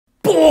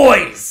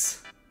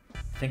Boys!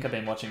 I think I've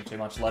been watching too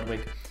much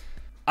Ludwig.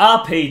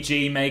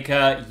 RPG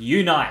Maker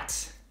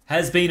Unite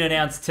has been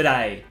announced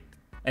today.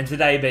 And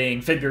today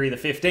being February the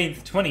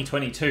 15th,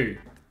 2022.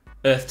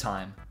 Earth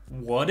time.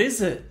 What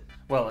is it?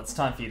 Well, it's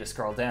time for you to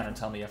scroll down and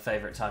tell me your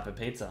favourite type of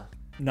pizza.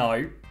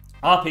 No,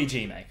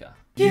 RPG Maker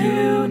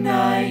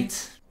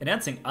Unite!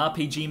 Announcing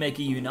RPG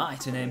Maker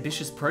Unite, an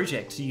ambitious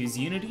project to use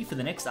Unity for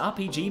the next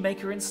RPG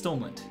Maker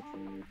installment.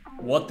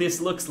 What this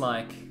looks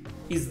like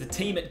is the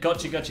team at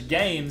Gotcha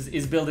Games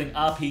is building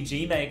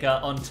RPG Maker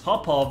on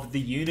top of the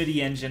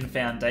Unity engine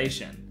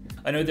foundation.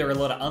 I know there are a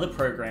lot of other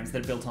programs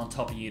that are built on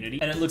top of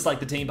Unity, and it looks like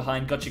the team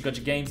behind Gotcha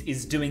Games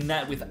is doing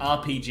that with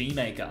RPG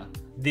Maker.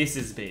 This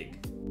is big.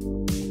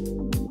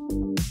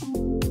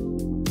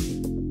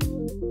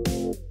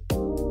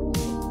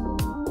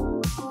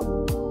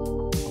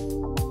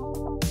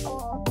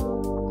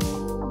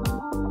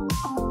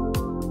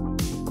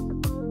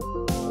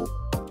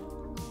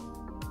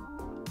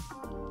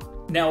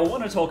 Now I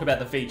want to talk about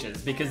the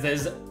features, because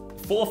there's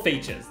 4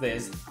 features.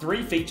 There's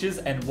 3 features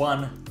and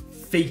 1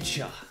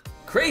 feature.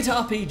 Create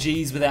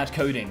RPGs without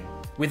coding.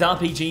 With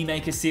RPG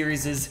Maker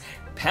Series'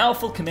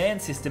 powerful command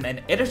system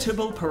and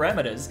editable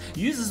parameters,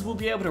 users will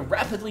be able to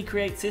rapidly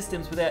create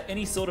systems without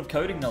any sort of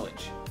coding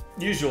knowledge.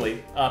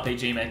 Usually,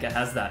 RPG Maker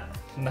has that,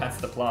 and that's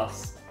the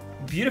plus.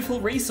 Beautiful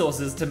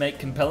resources to make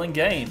compelling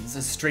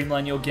games.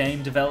 Streamline your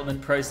game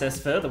development process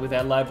further with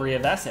our library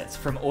of assets,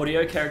 from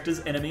audio,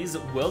 characters, enemies,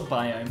 world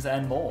biomes,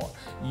 and more.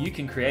 You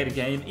can create a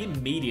game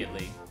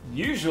immediately.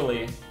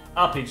 Usually,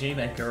 RPG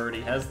Maker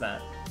already has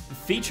that.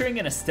 Featuring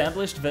an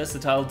established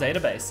versatile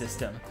database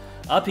system,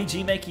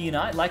 RPG Maker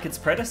Unite, like its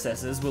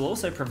predecessors, will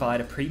also provide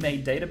a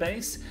pre-made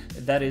database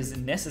that is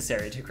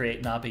necessary to create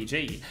an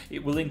RPG.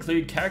 It will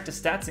include character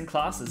stats and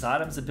classes,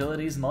 items,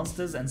 abilities,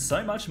 monsters, and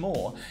so much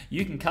more.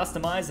 You can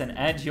customize and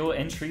add your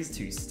entries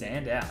to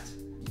stand out.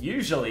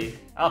 Usually,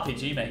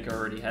 RPG Maker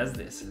already has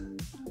this.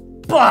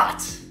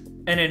 But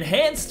an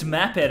enhanced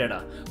map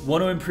editor.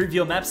 Want to improve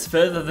your maps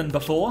further than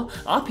before?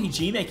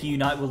 RPG Maker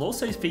Unite will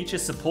also feature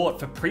support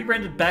for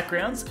pre-rendered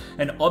backgrounds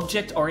and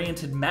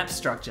object-oriented map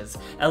structures.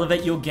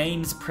 Elevate your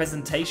game's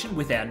presentation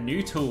with our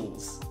new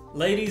tools.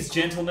 Ladies,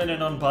 gentlemen, and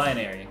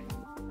non-binary.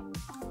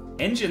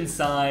 Engine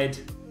side,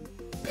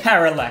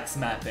 parallax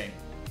mapping.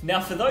 Now,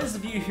 for those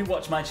of you who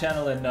watch my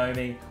channel and know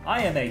me,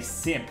 I am a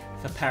simp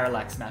for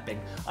parallax mapping.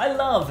 I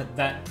love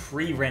that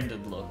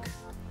pre-rendered look.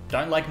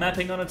 Don't like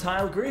mapping on a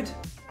tile grid?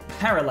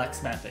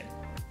 Parallax mapping.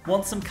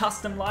 Want some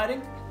custom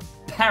lighting?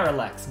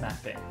 Parallax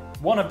mapping.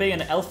 Want to be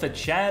an alpha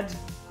Chad?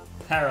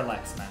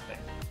 Parallax mapping.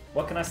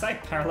 What can I say?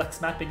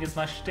 Parallax mapping is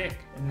my shtick.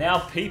 And now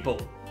people,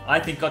 I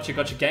think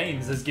Gotcha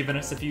Games has given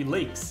us a few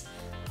leaks.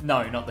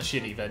 No, not the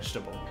shitty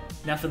vegetable.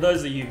 Now for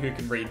those of you who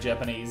can read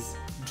Japanese,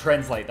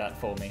 translate that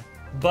for me.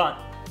 But,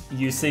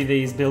 you see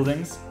these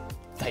buildings?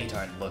 They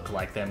don't look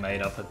like they're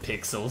made up of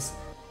pixels.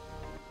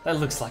 That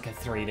looks like a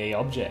 3D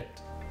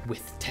object.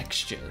 With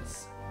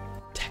textures.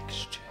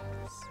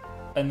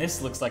 And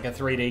this looks like a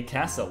 3D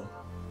castle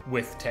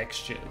with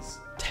textures.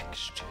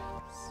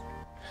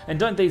 And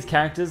don't these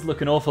characters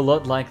look an awful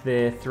lot like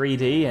they're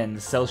 3D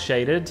and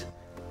cel-shaded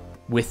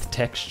with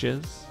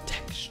textures?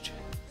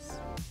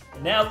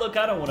 Now look,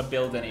 I don't want to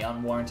build any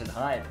unwarranted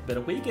hype, but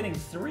are we getting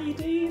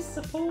 3D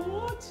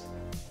support?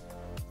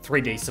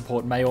 3D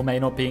support may or may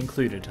not be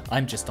included.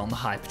 I'm just on the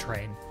hype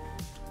train.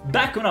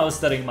 Back when I was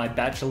studying my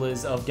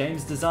Bachelor's of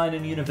Games Design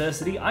in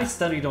university, I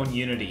studied on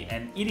Unity,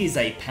 and it is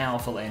a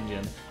powerful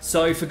engine.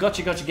 So for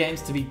Gotcha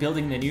Games to be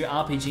building the new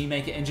RPG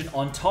Maker engine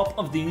on top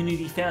of the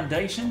Unity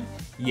foundation,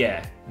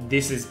 yeah,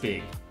 this is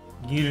big.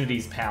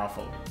 Unity's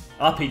powerful.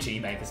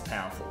 RPG Maker's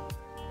powerful.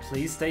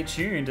 Please stay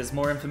tuned as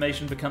more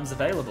information becomes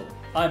available.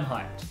 I'm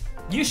hyped.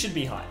 You should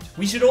be hyped.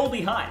 We should all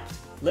be hyped.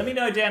 Let me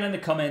know down in the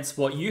comments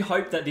what you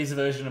hope that this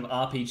version of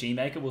RPG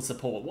Maker will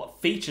support.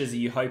 What features are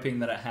you hoping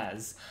that it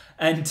has?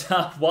 And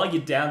while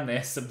you're down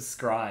there,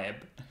 subscribe.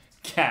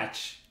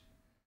 Catch.